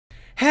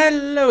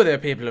Hello there,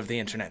 people of the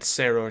internet.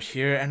 Sarah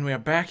here, and we are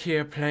back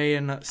here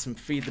playing some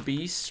Feed the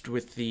Beast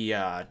with the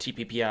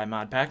TPPI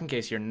mod pack, in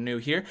case you're new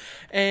here.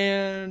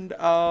 And,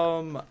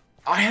 I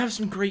have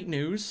some great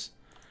news.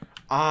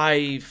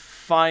 I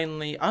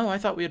finally... Oh, I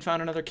thought we had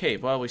found another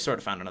cave. Well, we sort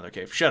of found another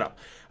cave. Shut up.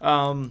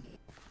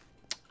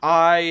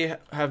 I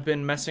have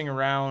been messing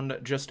around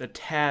just a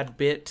tad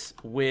bit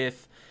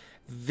with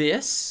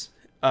this,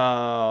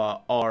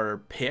 our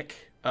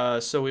pick.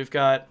 So we've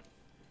got...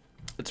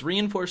 It's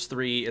Reinforce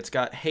 3, it's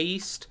got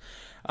Haste,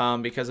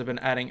 because I've been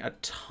adding a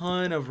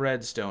ton of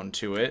redstone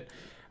to it,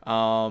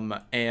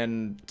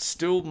 and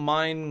still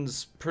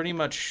mines pretty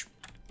much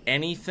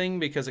anything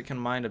because it can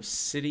mine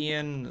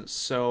obsidian,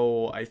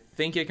 so I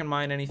think it can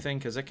mine anything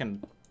because it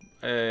can,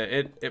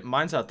 it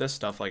mines out this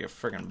stuff like a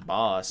friggin'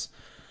 boss.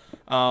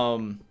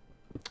 Oh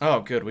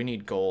good, we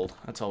need gold.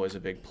 That's always a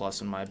big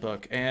plus in my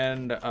book,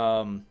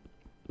 and,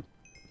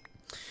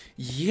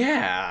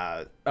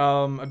 yeah,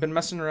 I've been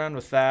messing around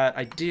with that.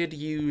 I did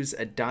use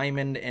a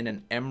diamond and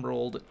an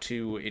emerald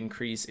to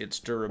increase its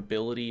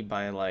durability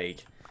by,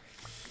 like,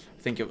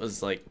 I think it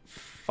was, like,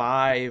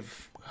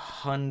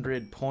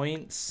 500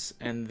 points,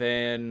 and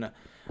then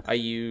I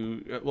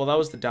used, well, that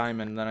was the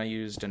diamond, and then I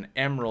used an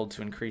emerald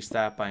to increase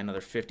that by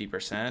another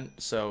 50%,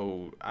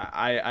 so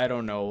I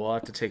don't know, we'll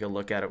have to take a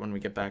look at it when we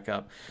get back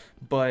up,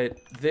 but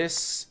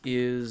this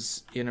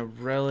is in a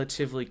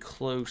relatively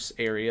close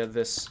area,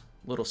 this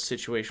little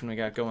situation we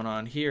got going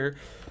on here.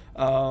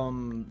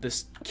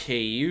 This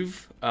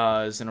cave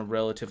is in a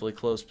relatively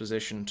close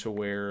position to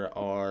where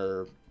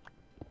our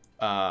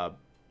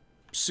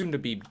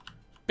soon-to-be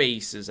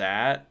base is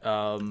at.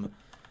 Because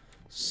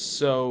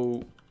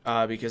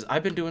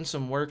I've been doing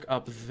some work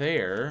up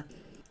there,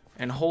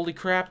 and holy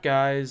crap,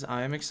 guys,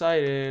 I'm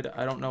excited.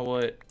 I don't know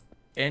what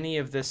any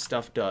of this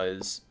stuff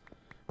does,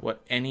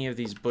 what any of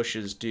these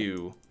bushes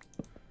do,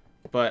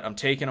 but I'm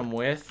taking them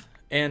with.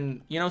 And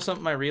you know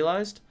something I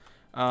realized?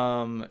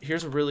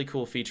 Here's a really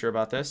cool feature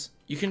about this.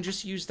 You can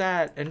just use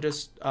that and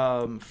just,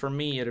 for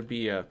me, it'd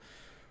be a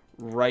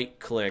right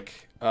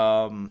click,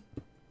 to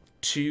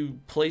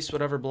place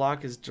whatever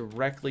block is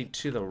directly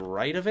to the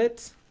right of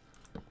it.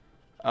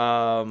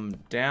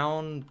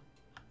 Down.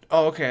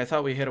 Oh, okay, I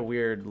thought we hit a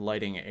weird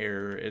lighting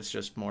error. It's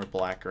just more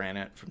black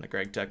granite from the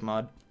Greg Tech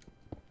mod.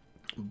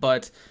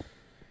 But,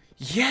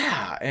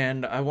 yeah,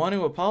 and I want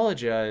to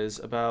apologize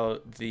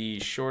about the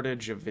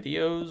shortage of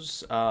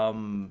videos.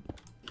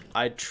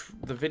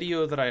 The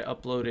video that I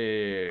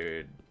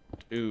uploaded,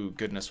 ooh,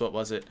 goodness, what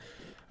was it?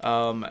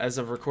 As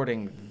of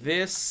recording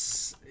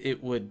this,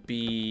 it would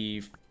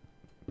be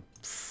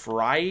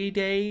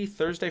Thursday,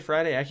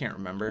 Friday, I can't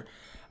remember.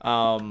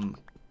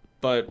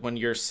 But when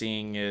you're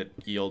seeing it,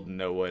 you'll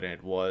know what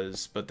it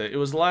was. But it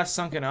was the last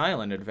Sunken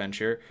Island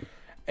adventure,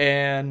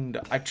 and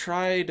I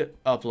tried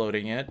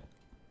uploading it.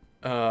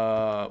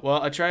 The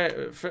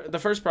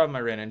first problem I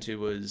ran into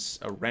was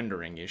a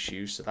rendering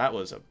issue, so that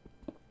was a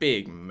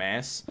big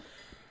mess.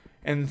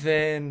 And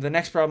then the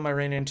next problem I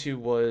ran into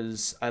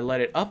was I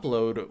let it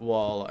upload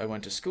while I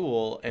went to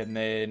school, and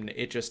then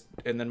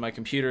my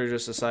computer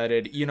just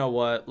decided, you know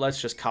what,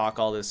 let's just cock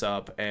all this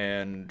up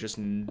and just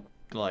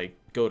like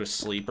go to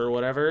sleep or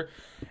whatever,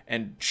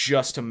 and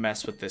just to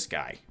mess with this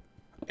guy.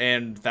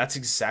 And that's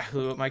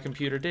exactly what my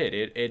computer did.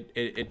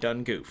 It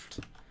done goofed.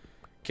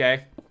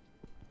 Okay?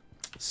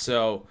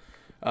 So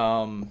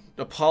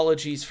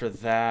apologies for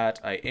that.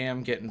 I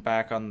am getting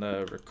back on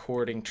the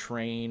recording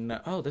train.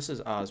 Oh, this is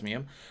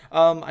osmium.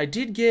 I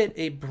did get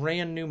a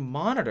brand new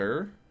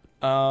monitor,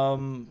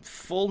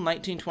 full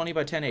 1920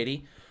 by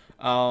 1080,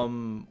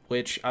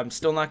 which I'm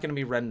still not going to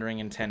be rendering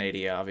in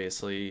 1080,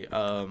 obviously.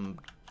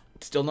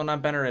 Still don't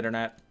have better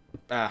internet.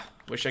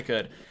 Wish I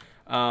could.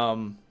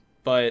 So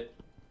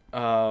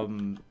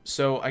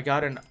I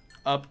got an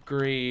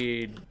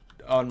upgrade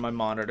on my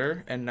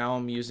monitor, and now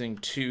I'm using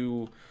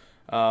two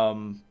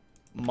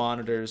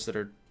monitors that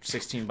are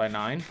 16 by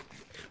 9,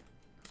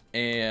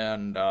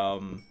 and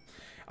I'm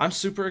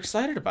super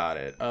excited about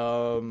it.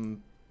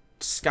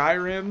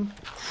 Skyrim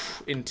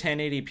in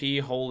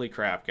 1080p, holy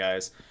crap,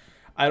 guys.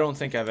 I don't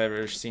think I've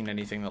ever seen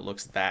anything that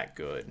looks that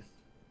good,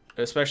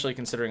 especially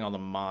considering all the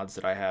mods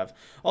that I have.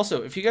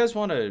 Also, if you guys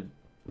want to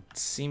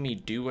see me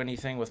do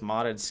anything with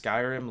modded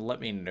Skyrim, let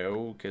me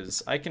know,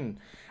 because I can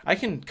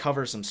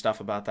cover some stuff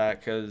about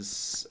that,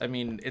 because, I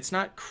mean, it's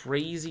not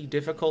crazy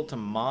difficult to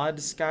mod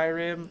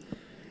Skyrim.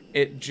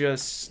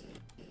 It's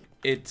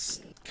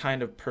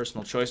kind of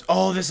personal choice.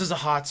 Oh, this is a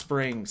hot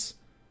springs.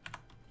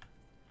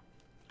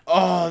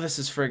 Oh, this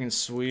is friggin'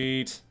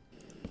 sweet.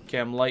 Okay,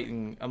 I'm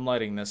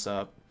lighting this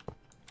up,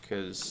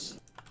 because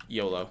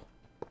YOLO.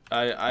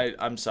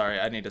 I'm sorry,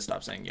 I need to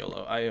stop saying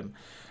YOLO.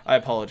 I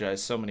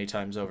apologize so many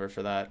times over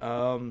for that.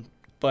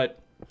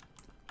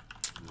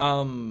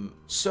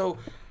 So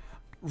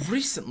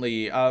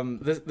recently,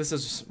 this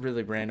is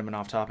really random and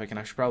off topic, and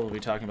I should probably be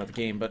talking about the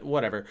game, but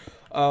whatever.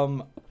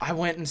 I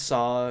went and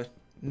saw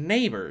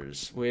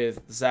Neighbors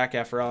with Zac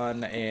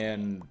Efron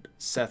and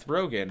Seth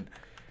Rogen,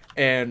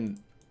 and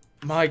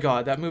My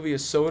God, that movie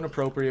is so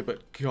inappropriate,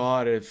 but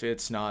God, if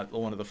it's not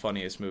one of the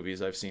funniest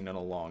movies I've seen in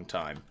a long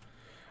time.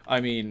 I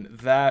mean,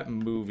 that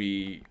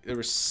movie, it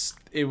was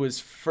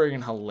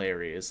friggin'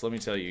 hilarious. Let me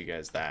tell you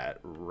guys that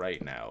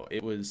right now.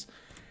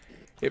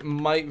 It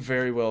might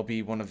very well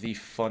be one of the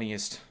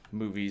funniest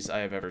movies I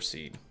have ever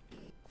seen.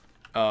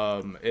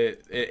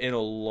 In a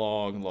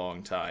long,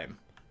 long time.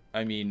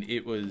 I mean,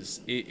 it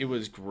was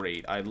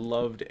great. I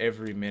loved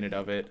every minute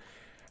of it.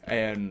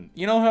 And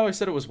you know how I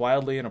said it was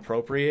wildly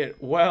inappropriate?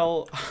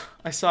 Well,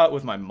 I saw it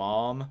with my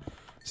mom,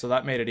 so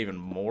that made it even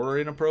more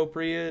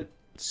inappropriate.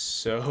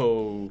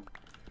 So,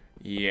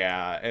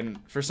 yeah.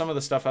 And for some of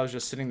the stuff, I was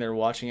just sitting there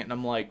watching it, and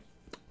I'm like,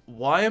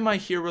 why am I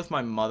here with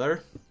my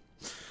mother?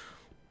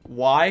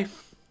 Why?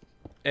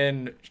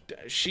 And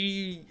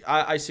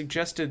I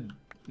suggested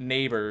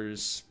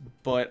Neighbors,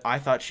 but I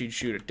thought she'd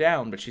shoot it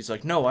down, but she's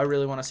like, no, I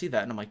really want to see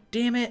that. And I'm like,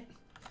 damn it.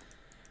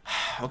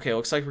 Okay,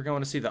 looks like we're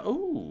going to see the...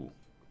 Ooh.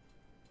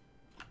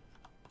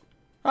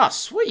 Ah,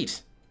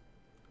 sweet.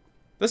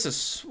 This is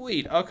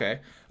sweet. Okay.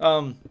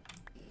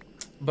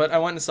 But I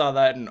went and saw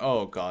that, and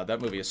oh god,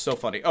 that movie is so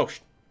funny. Oh,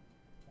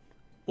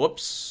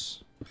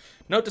 whoops.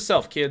 Note to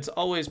self, kids,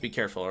 always be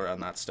careful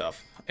around that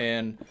stuff.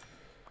 And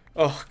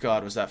oh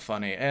god, was that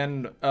funny.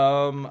 And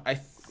I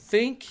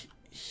think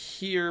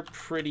here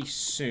pretty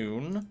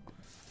soon,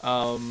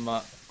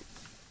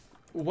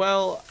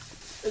 well,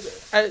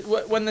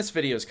 when this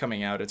video is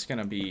coming out, it's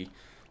gonna be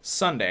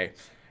Sunday.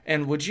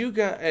 And would you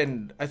guys,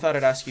 and I thought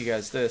I'd ask you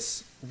guys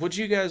this, would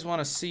you guys want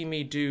to see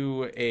me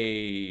do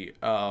a,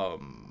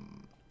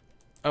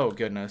 oh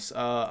goodness,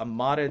 a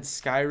modded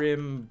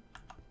Skyrim,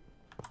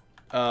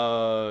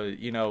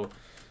 you know,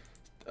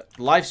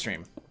 live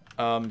stream?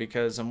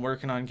 Because I'm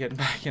working on getting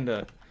back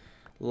into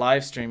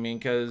live streaming,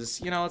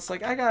 because, you know, it's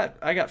like I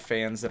got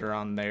fans that are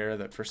on there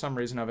that for some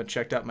reason haven't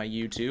checked out my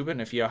YouTube,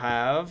 and if you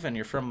have, and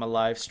you're from my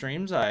live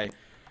streams, I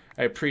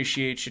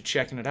appreciate you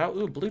checking it out.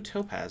 Ooh, blue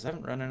topaz. I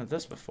haven't run into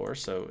this before,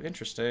 so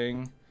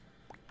interesting.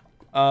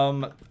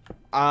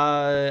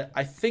 I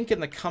think in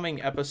the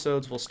coming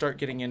episodes we'll start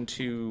getting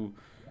into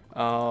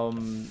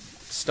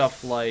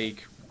stuff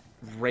like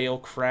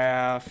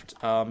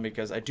Railcraft,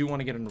 because I do want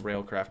to get into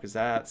Railcraft because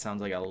that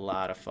sounds like a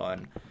lot of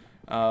fun.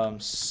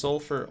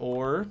 Sulfur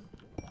ore.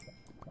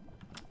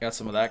 Got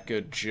some of that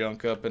good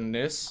junk up in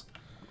this.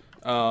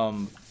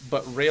 But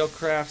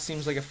Railcraft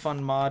seems like a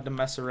fun mod to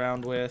mess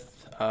around with.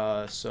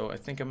 So I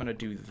think I'm going to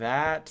do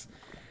that.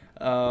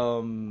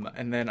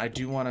 And then I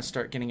do want to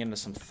start getting into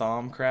some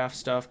Thaumcraft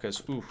stuff,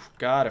 because, ooh,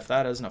 God, if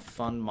that isn't a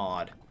fun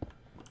mod.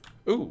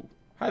 Ooh,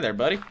 hi there,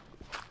 buddy.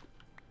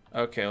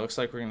 Okay, looks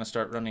like we're going to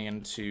start running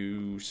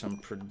into some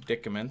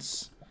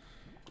predicaments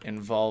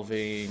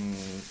involving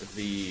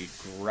the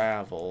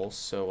gravel,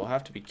 so we'll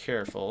have to be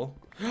careful.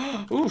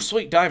 Ooh,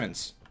 sweet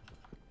diamonds.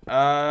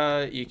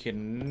 You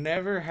can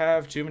never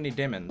have too many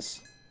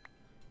diamonds.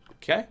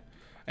 Okay,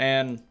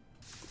 and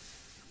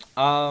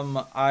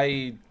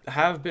I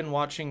have been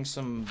watching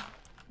some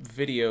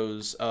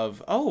videos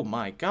of, oh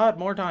my god,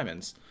 more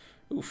diamonds.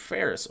 Ooh,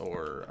 ferrous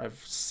ore.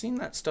 I've seen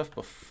that stuff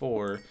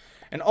before.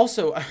 And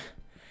also,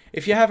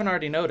 if you haven't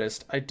already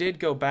noticed, I did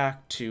go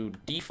back to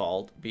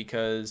default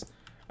because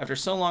after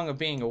so long of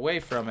being away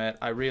from it,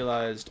 I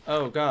realized,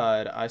 oh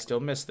god, I still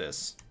miss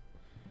this.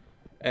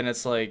 And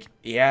it's like,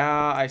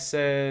 yeah, I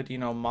said, you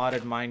know,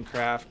 modded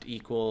Minecraft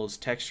equals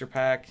texture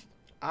pack.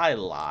 I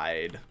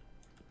lied.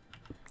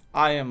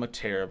 I am a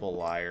terrible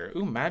liar.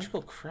 Ooh,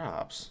 magical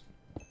crops.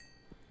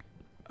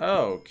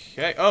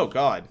 Okay. Oh,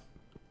 God.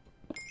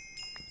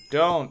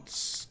 Don't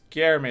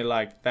scare me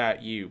like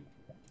that, you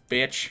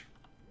bitch.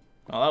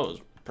 Well,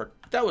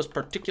 that was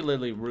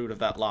particularly rude of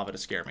that lava to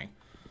scare me.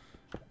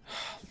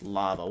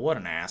 Lava, what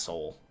an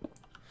asshole.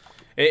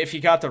 If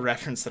you got the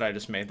reference that I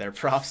just made there,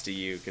 props to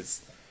you,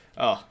 because,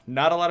 oh,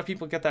 not a lot of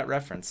people get that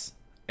reference.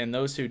 And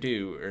those who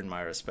do earn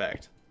my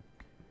respect.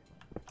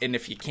 And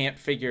if you can't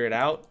figure it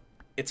out,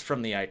 it's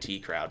from the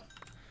IT crowd.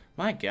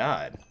 My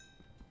god.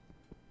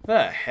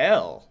 The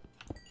hell?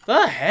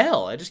 The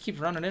hell? I just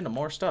keep running into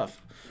more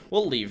stuff.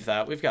 We'll leave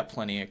that. We've got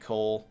plenty of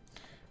coal.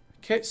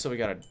 Okay, so we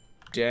got a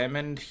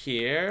diamond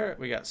here.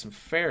 We got some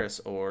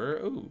ferrous ore.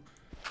 Ooh.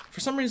 For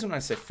some reason when I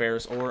say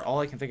ferrous ore, all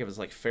I can think of is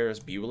like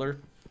Ferris Bueller.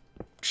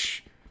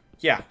 Psh.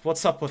 Yeah,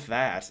 what's up with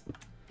that?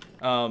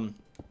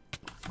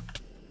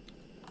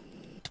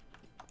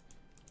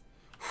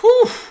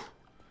 Whew!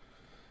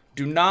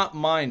 Do not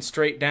mine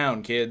straight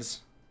down,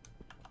 kids.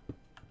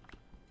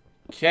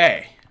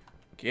 Okay.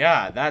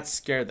 God, that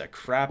scared the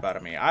crap out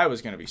of me. I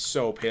was going to be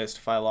so pissed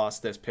if I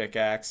lost this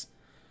pickaxe.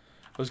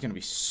 I was going to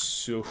be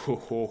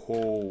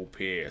so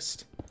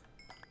pissed.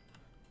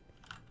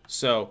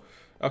 So,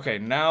 okay,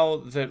 now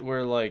that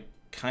we're like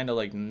kind of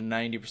like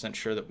 90%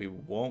 sure that we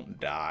won't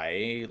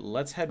die,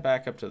 let's head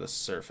back up to the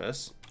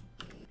surface.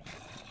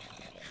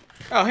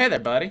 Oh, hey there,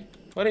 buddy.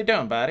 What are you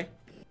doing, buddy?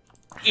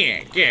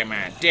 Yeah, get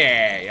my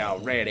day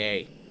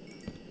already.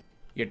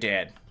 You're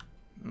dead.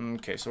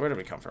 Okay, so where did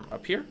we come from?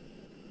 Up here?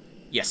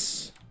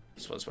 Yes,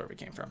 this was where we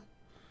came from.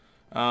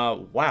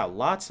 Wow,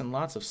 lots and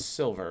lots of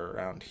silver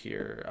around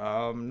here.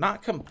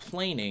 Not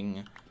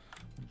complaining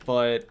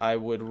but I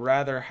would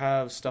rather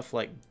have stuff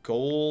like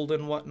gold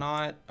and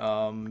whatnot,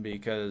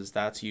 because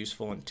that's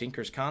useful in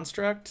Tinker's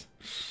Construct.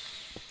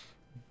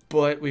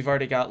 But we've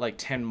already got like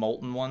 10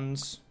 molten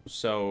ones,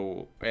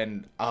 so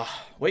and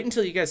wait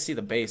until you guys see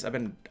the base. I've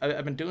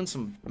been doing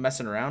some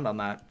messing around on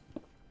that.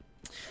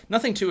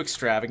 Nothing too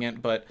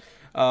extravagant, but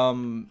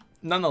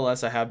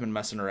nonetheless, I have been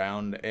messing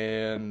around,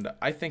 and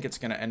I think it's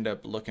gonna end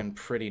up looking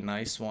pretty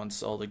nice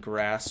once all the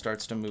grass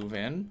starts to move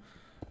in.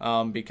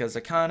 Because I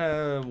kind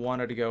of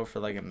wanted to go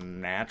for like a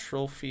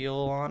natural feel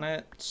on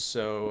it,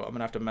 so I'm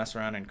gonna have to mess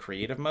around in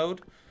creative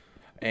mode,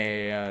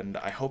 and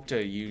I hope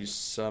to use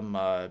some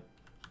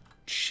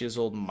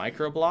chiseled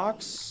micro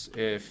blocks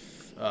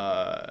if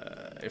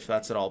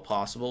that's at all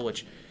possible,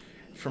 which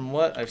from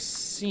what I've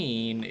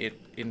seen it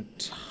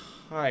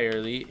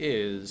entirely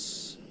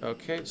is.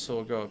 Okay, so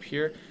we'll go up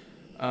here.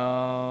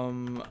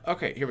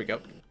 Okay, here we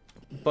go.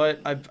 But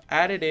I've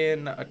added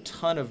in a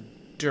ton of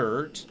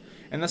dirt,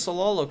 and this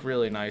will all look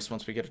really nice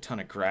once we get a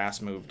ton of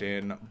grass moved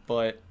in,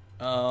 but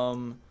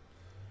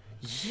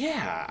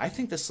yeah, I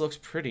think this looks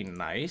pretty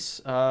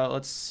nice.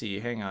 Let's see,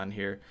 hang on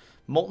here.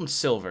 Molten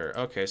silver.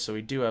 Okay, so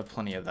we do have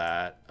plenty of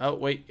that. Oh,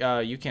 wait,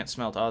 you can't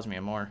smelt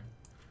osmium ore.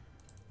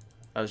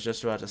 I was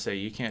just about to say,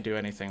 you can't do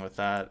anything with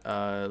that.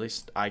 At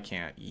least I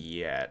can't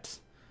yet.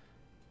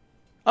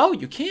 Oh,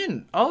 you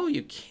can. Oh,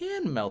 you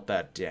can melt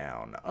that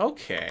down.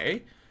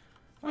 Okay.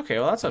 Okay,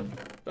 well,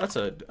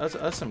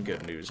 that's some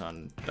good news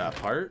on that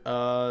part.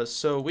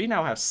 So we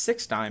now have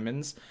 6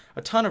 diamonds,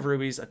 a ton of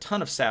rubies, a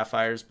ton of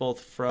sapphires, both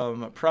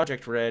from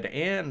Project Red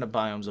and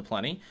Biomes of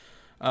Plenty.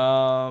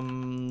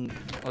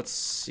 Let's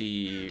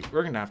see.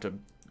 We're gonna have to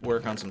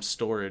work on some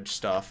storage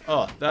stuff.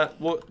 Oh,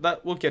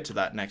 we'll get to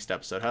that next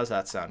episode. How's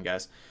that sound,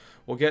 guys?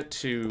 We'll get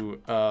to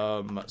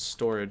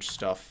storage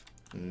stuff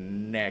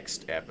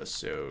next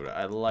episode.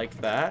 I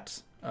like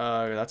that.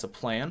 That's a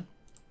plan.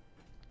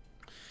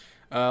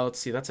 Let's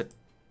see. That's a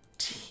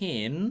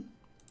tin.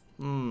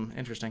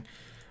 Interesting.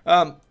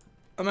 I'm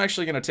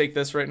actually gonna take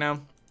this right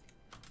now.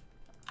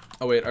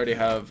 Oh wait, I already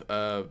have.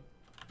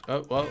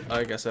 Oh, well,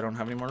 I guess I don't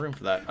have any more room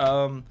for that.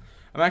 I'm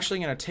actually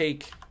going to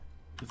take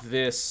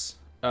this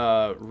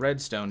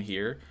redstone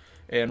here,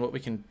 and what we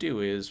can do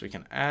is we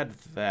can add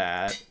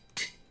that,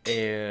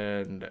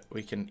 and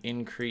we can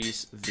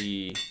increase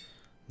the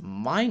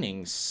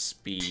mining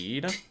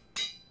speed,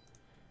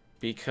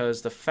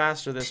 because the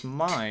faster this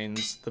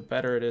mines, the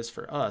better it is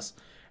for us.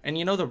 And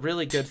you know the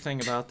really good thing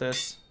about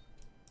this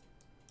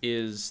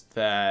is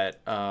that,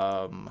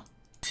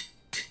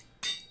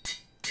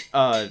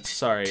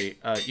 sorry,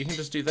 you can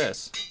just do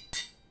this.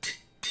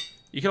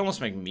 You can almost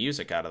make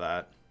music out of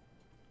that.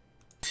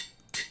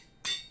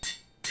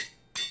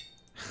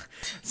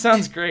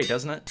 Sounds great,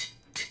 doesn't it?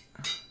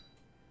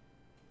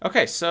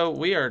 Okay, so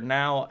we are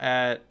now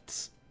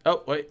at...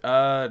 Oh, wait,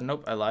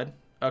 nope, I lied.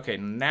 Okay,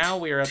 now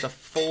we are at the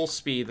full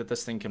speed that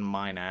this thing can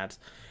mine at.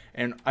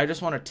 And I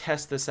just want to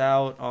test this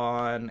out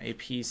on a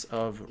piece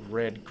of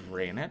red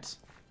granite.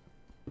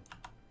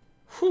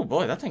 Whew,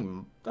 boy, that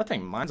thing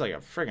mines like a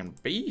friggin'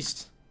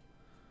 beast.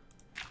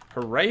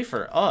 Hooray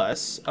for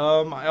us.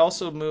 I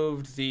also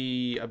moved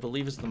the, I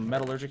believe it's the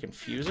metallurgic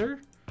infuser.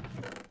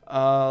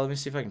 Let me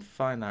see if I can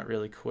find that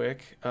really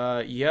quick.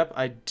 Yep,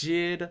 I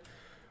did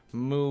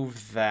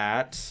move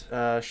that.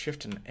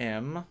 Shift and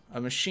M.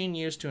 A machine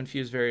used to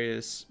infuse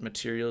various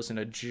materials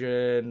into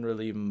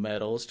generally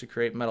metals to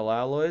create metal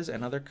alloys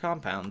and other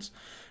compounds.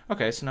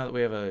 Okay, so now that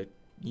we have a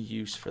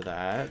use for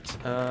that,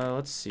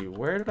 let's see,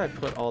 where did I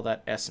put all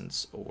that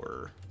essence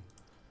ore?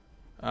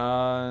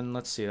 And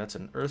let's see, that's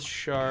an earth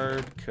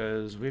shard,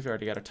 because we've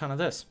already got a ton of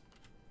this.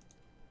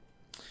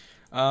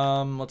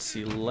 Let's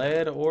see,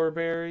 lead ore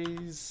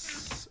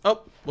berries.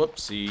 Oh,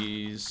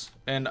 whoopsies.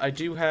 And I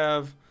do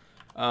have,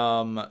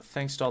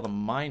 thanks to all the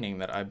mining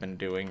that I've been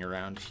doing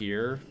around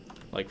here,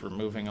 like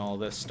removing all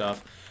this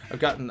stuff, I've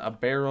gotten a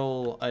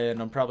barrel, and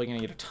I'm probably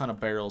going to get a ton of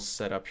barrels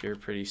set up here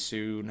pretty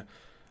soon,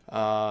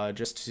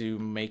 just to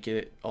make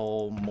it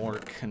all more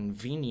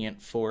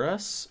convenient for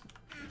us.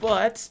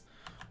 But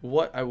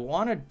what I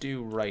want to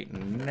do right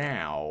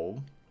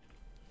now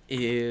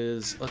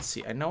is, let's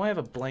see, I know I have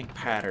a blank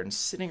pattern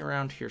sitting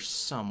around here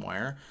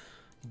somewhere,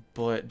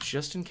 but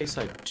just in case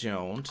I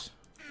don't,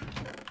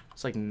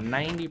 it's like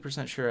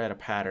 90% sure I had a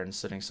pattern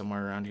sitting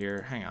somewhere around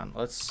here. Hang on,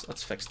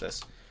 let's fix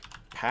this.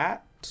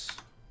 Pat.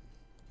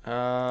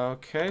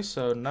 Okay,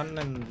 so none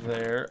in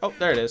there. Oh,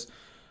 there it is.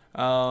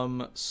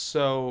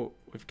 So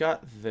we've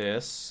got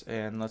this,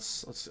 and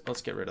let's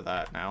get rid of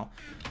that now.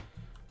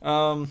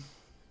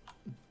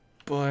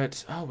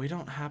 But, oh, we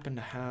don't happen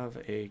to have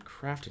a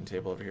crafting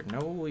table over here.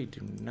 No, we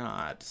do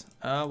not.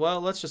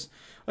 Well, let's just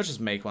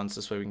make one so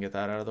this way we can get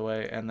that out of the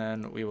way, and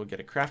then we will get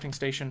a crafting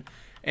station.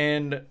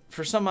 And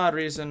for some odd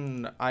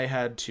reason, I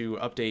had to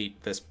update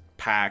this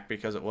pack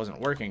because it wasn't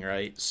working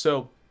right.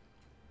 So,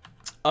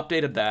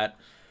 updated that,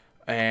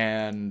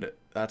 and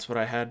that's what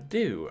I had to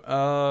do.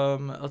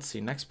 Let's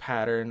see, next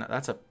pattern.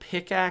 That's a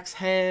pickaxe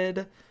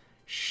head,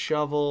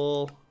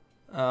 shovel,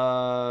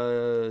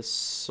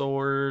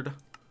 sword.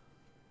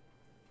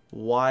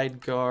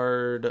 Wide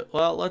guard.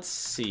 Well, let's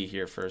see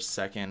here for a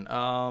second.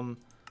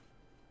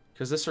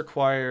 Because this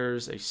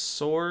requires a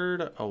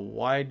sword, a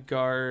wide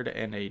guard,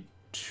 and a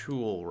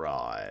tool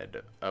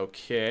rod.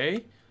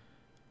 Okay.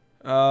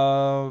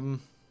 Well,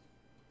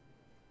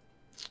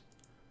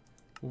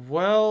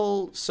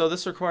 so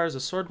this requires a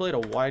sword blade, a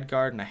wide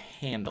guard, and a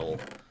handle.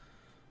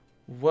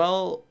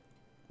 Well,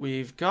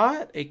 we've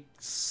got a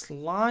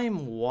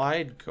slime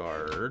wide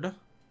guard,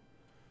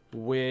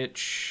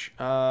 which,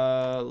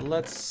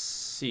 let's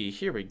see.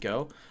 Here we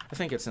go. I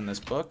think it's in this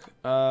book.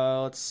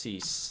 Let's see.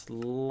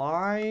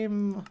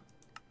 Slime.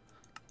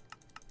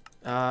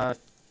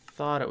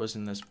 Thought it was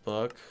in this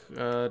book.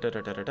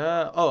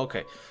 Oh,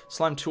 okay.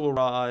 Slime tool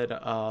rod.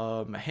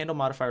 Handle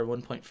modifier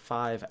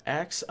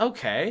 1.5x.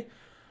 Okay.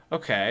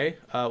 Okay.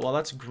 Well,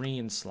 that's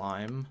green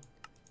slime.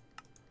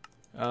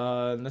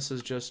 And this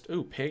is just...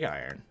 Ooh, pig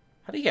iron.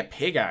 How do you get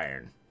pig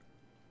iron?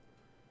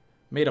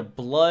 Made of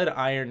blood,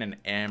 iron, and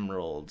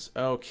emeralds.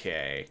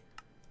 Okay.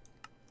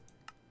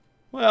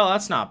 Well,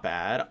 that's not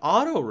bad.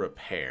 Auto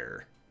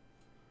repair.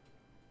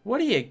 What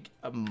do you...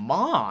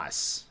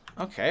 moss.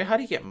 Okay, how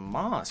do you get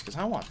moss? Because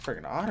I want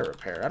friggin' auto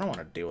repair. I don't want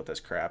to deal with this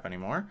crap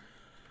anymore.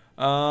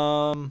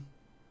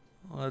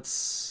 Let's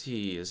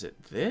see. Is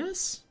it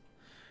this?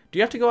 Do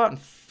you have to go out and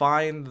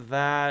find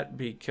that?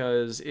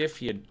 Because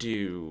if you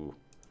do,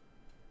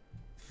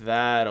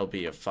 that'll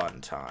be a fun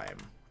time.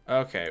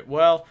 Okay,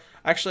 well,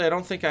 actually, I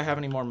don't think I have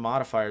any more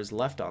modifiers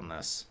left on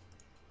this.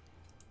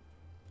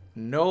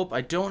 Nope,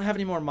 I don't have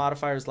any more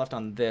modifiers left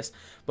on this.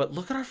 But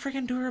look at our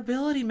freaking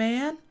durability,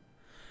 man.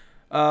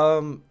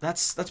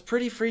 That's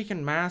pretty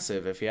freaking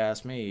massive, if you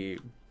ask me.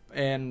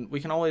 And we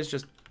can always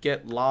just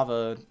get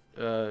lava,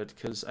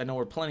 because I know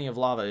where plenty of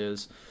lava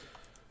is.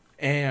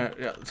 And,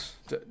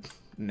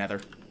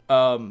 nether.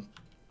 And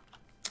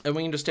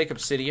we can just take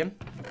obsidian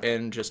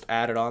and just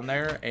add it on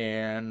there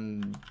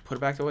and put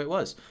it back the way it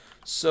was.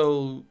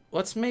 So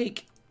let's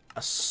make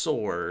a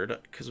sword,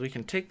 because we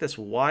can take this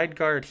wide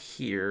guard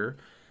here,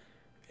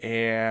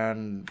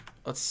 and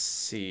let's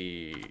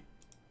see.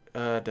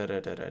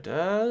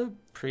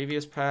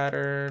 Previous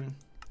pattern.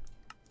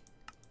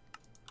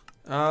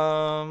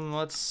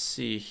 Let's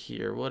see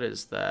here. What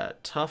is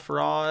that? Tough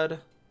rod,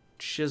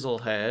 chisel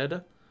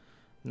head,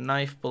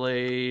 knife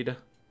blade,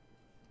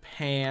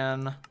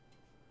 pan,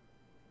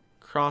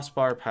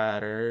 crossbar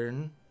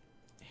pattern,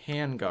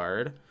 hand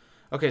guard.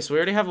 Okay, so we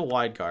already have a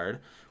wide guard.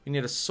 We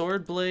need a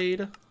sword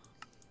blade.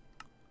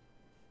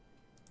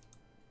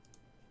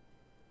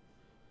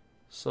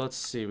 So let's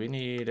see, we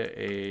need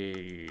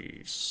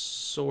a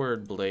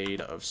sword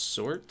blade of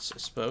sorts, I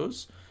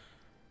suppose.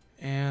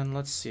 And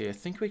let's see, I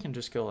think we can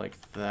just go like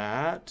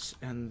that.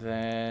 And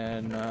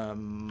then,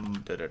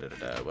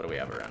 what do we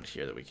have around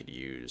here that we could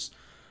use?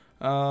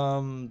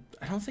 I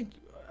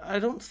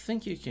don't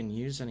think you can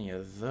use any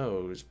of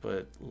those,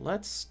 but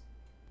let's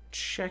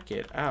check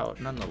it out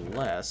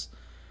nonetheless.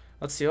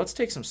 Let's see, let's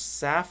take some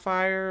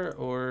sapphire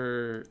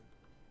or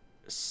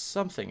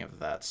something of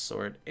that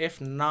sort.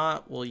 If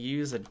not, we'll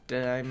use a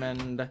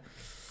diamond.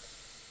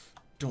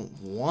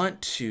 Don't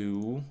want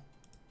to,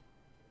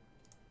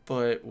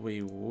 but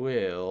we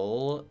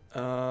will.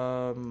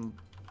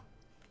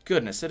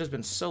 Goodness, it has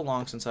been so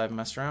long since I've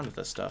messed around with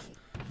this stuff.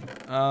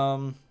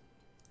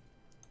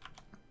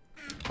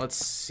 Let's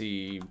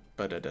see.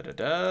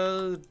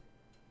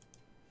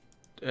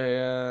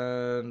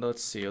 And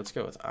let's see, let's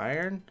go with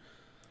iron.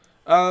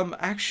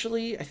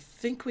 Actually, I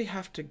think we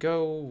have to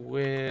go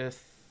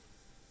with...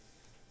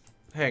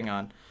 Hang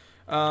on.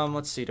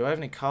 Let's see, do I have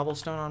any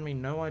cobblestone on me?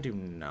 No, I do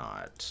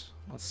not.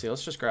 Let's see,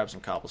 let's just grab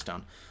some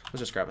cobblestone. Let's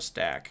just grab a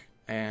stack.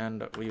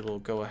 And we will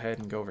go ahead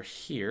and go over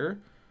here.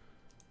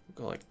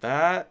 We'll go like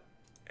that.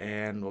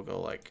 And we'll go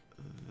like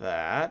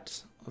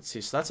that. Let's see,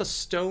 so that's a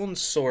stone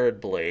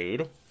sword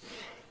blade.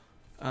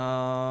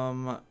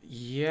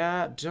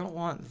 Yeah, don't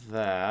want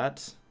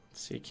that. Let's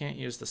see, you can't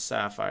use the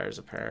sapphires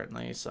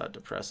apparently, so that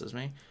depresses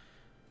me.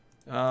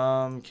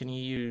 Can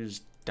you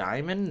use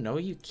diamond? No,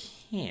 you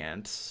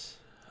can't.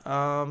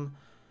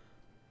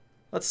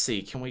 Let's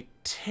see, can we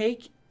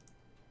take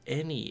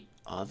any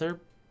other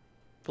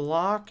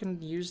block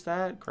and use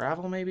that?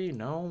 Gravel maybe?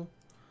 No.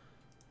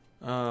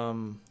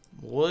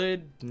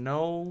 Wood?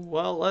 No.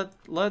 Well,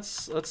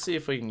 let's see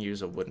if we can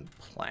use a wooden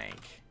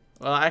plank.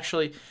 Well,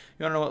 actually, you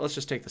wanna know what? Let's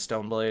just take the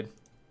stone blade.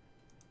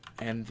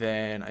 And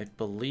then I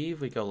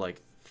believe we go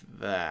like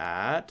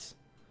that.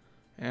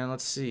 And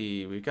let's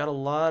see, we've got a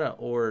lot of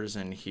ores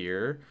in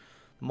here.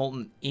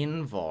 Molten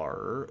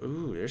Invar.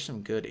 Ooh, there's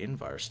some good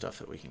Invar stuff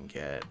that we can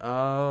get.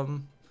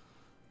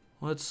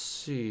 Let's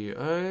see.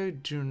 I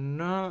do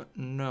not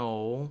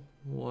know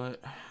what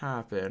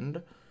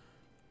happened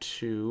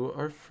to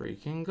our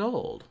freaking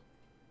gold.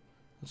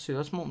 Let's see,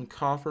 that's molten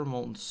copper,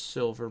 molten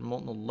silver,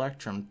 molten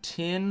electrum,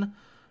 tin,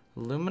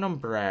 aluminum,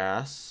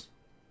 brass.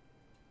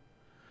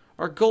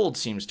 Our gold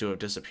seems to have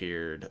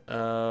disappeared.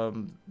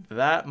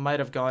 That might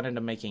have gone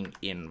into making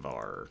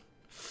Invar.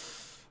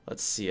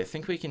 Let's see, I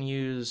think we can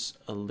use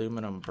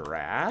aluminum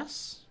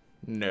brass.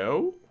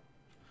 No?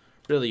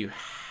 Really, you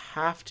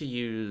have to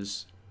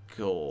use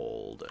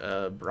gold?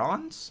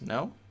 Bronze?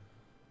 No.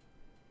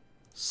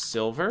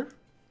 Silver?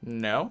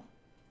 No.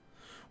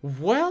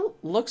 Well,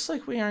 looks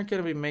like we aren't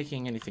going to be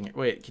making anything.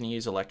 Wait, can you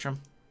use Electrum?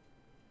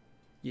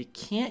 You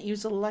can't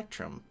use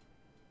Electrum.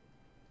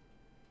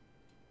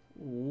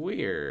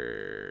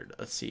 Weird.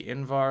 Let's see.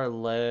 Invar,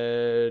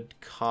 lead,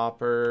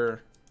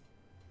 copper.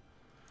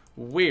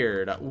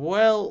 Weird.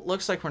 Well,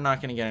 looks like we're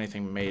not going to get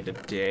anything made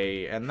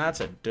today, and that's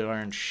a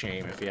darn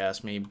shame if you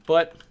ask me.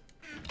 But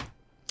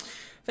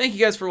thank you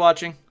guys for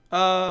watching.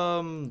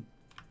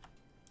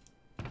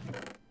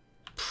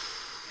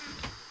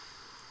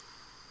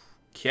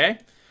 Okay.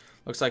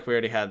 Looks like we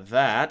already had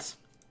that.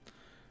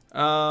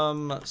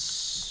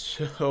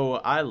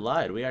 So I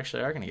lied. We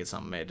actually are going to get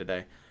something made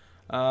today.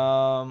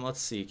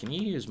 Let's see. Can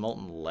you use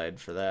molten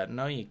lead for that?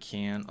 No, you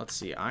can't. Let's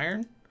see.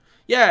 Iron?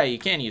 Yeah, you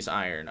can use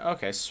iron.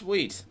 Okay,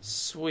 sweet.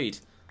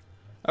 Sweet.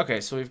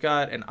 Okay, so we've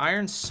got an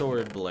iron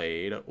sword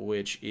blade,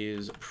 which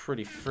is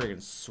pretty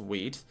friggin'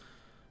 sweet.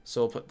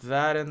 So we'll put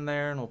that in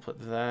there, and we'll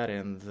put that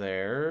in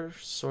there.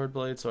 Sword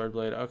blade,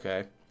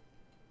 okay.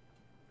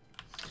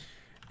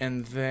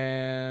 And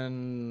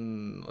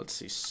then, let's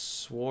see,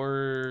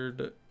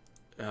 sword,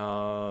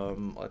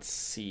 let's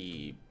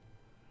see.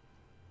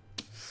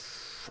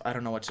 I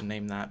don't know what to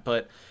name that,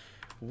 but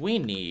we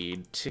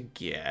need to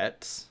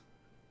get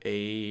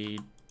a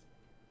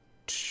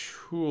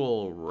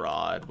tool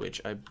rod,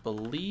 which I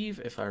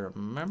believe, if I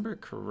remember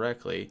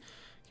correctly,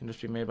 can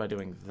just be made by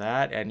doing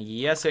that, and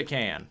yes, it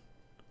can.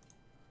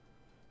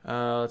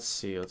 Let's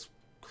see, let's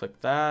click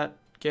that,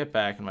 get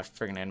back in my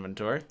friggin'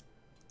 inventory.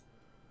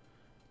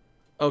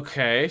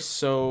 Okay,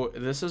 so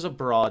this is a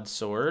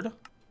broadsword.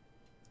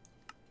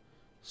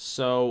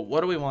 So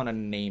what do we want to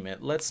name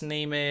it? Let's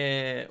name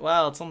it,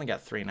 well, it's only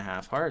got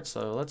 3.5 hearts,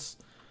 so let's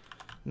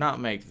not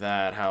make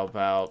that. How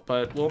about,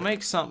 but we'll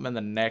make something in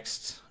the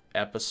next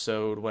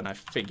episode when I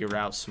figure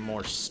out some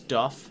more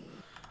stuff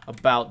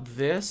about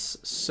this.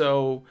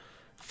 So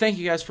thank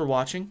you guys for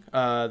watching.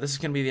 This is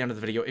going to be the end of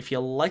the video. If you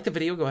like the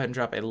video, go ahead and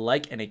drop a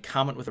like and a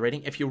comment with a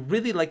rating. If you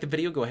really like the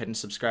video, go ahead and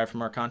subscribe for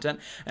more content,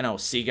 and I will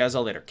see you guys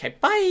all later. Okay,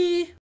 bye!